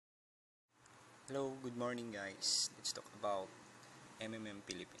Hello, good morning guys. Let's talk about MMM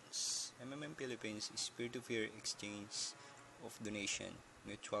Philippines. MMM Philippines is peer-to-peer exchange of donation,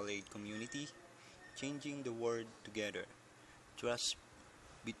 mutual aid community, changing the world together, trust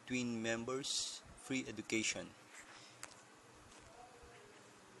between members, free education.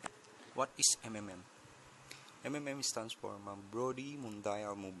 What is MMM? MMM stands for Mabrodi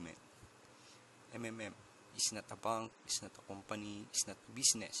Mundial Movement. MMM is not a bank, it's not a company, it's not a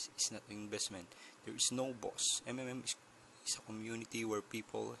business, it's not an investment. There is no boss. MMM is a community where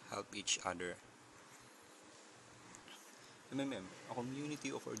people help each other. MMM, a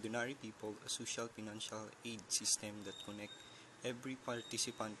community of ordinary people, a social financial aid system that connect every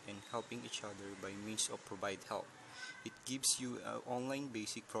participant and helping each other by means of provide help. It gives you an online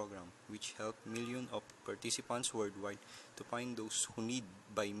basic program which help millions of participants worldwide to find those who need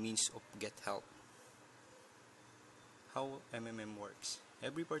by means of get help. How MMM works.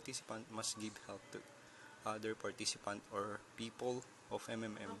 Every participant must give help to other participant or people of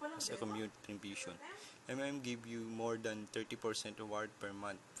MMM as a community contribution. MMM give you more than 30% reward per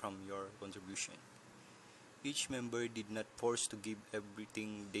month from your contribution. Each member did not force to give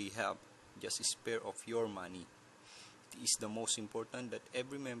everything they have, just a spare of your money. It is the most important that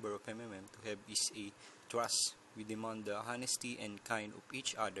every member of MMM to have is a trust. We demand the honesty and kind of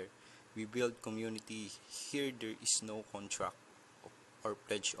each other. We build community. Here there is no contract or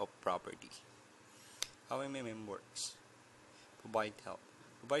pledge of property. How MMM works. Provide help.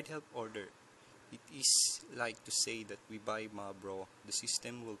 Provide help order. It is like to say that we buy Mabro. The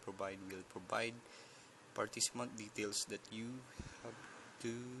system will provide participant details that you have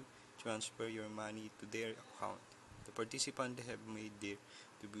to transfer your money to their account. The participant have made their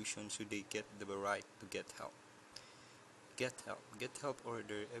contribution so they get the right to get help. Get help. Get help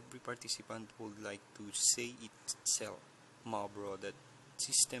order. Every participant would like to say itself. Mabro that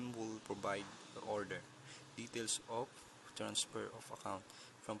system will provide the order. Details of transfer of account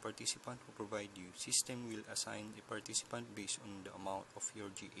from participant who provide you. System will assign a participant based on the amount of your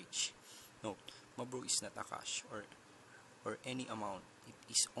GH. Note, Mabro is not a cash or any amount. It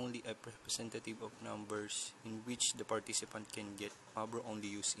is only a representative of numbers in which the participant can get. Mabro only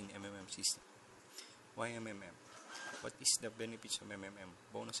used in MMM system. Why MMM? What is the benefits of MMM?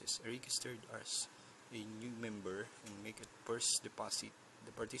 Bonuses. Registered as a new member and make a first deposit.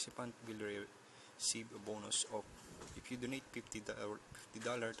 The participant will receive a bonus of, if you donate $50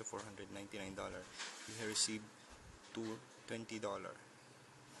 to $499, you will receive $20.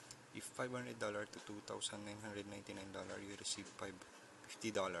 If $500 to $2,999, you receive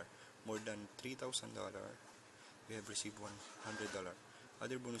 $50. More than $3,000, you have received $100.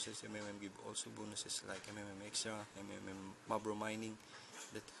 Other bonuses MMM give also bonuses like MMM Extra, MMM Mabro Mining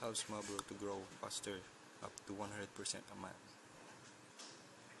that helps Mabro to grow faster up to 100% a month.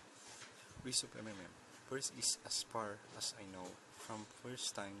 Risk of MMM. First is as far as I know from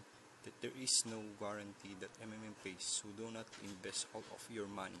first time that there is no guarantee that MMM pays, so do not invest all of your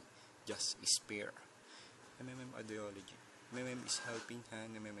money, just spare. MMM ideology. MMM is helping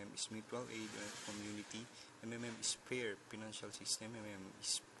hand, MMM is mutual aid and community, MMM is fair financial system, MMM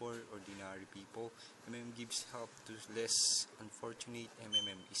is for ordinary people, MMM gives help to less unfortunate,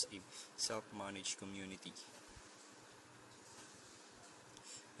 MMM is a self-managed community.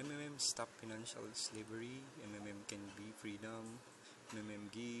 MMM stop financial slavery, MMM can be freedom,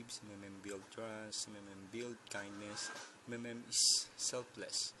 MMM gives, MMM build trust, MMM build kindness, MMM is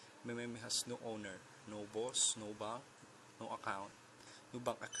selfless, MMM has no owner, no boss, no bank, no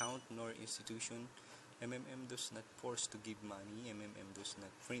bank account nor institution. MMM does not force to give money, MMM does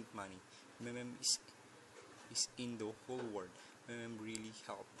not print money, MMM is in the whole world, MMM really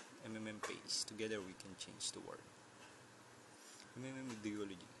help, MMM pays, together we can change the world. MMM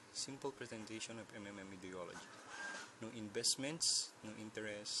ideology. Simple presentation of MMM ideology. No investments, no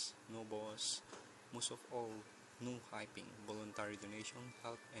interest, no boss. Most of all, no hyping. Voluntary donation,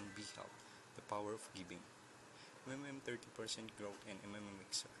 help and be helped. The power of giving. MMM 30% growth and MMM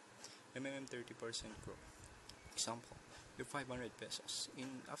extra. MMM 30% growth. Example, your 500 pesos.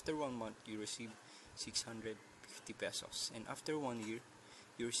 After 1 month, you receive 650 pesos. And after 1 year,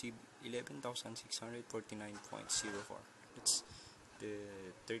 you receive 11,649.04. That's the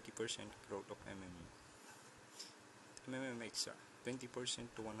 30% growth of MMM. MMM extra, 20%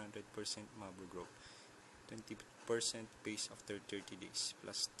 to 100% Mabro growth, 20% pays after 30 days,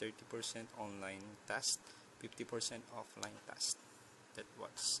 plus 30% online test, 50% offline test. That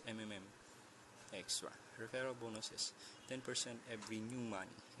was MMM extra. Referral bonuses, 10% every new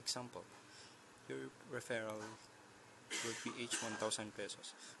money. Example, your referral will be each 1,000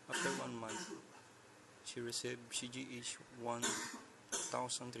 pesos. After 1 month, she received CGH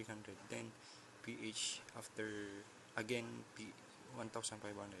 1,300. Then PH after again 1,500.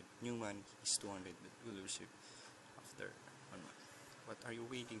 New money is 200, but we'll receive after 1 month. What are you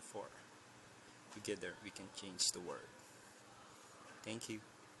waiting for? Together we can change the world. Thank you.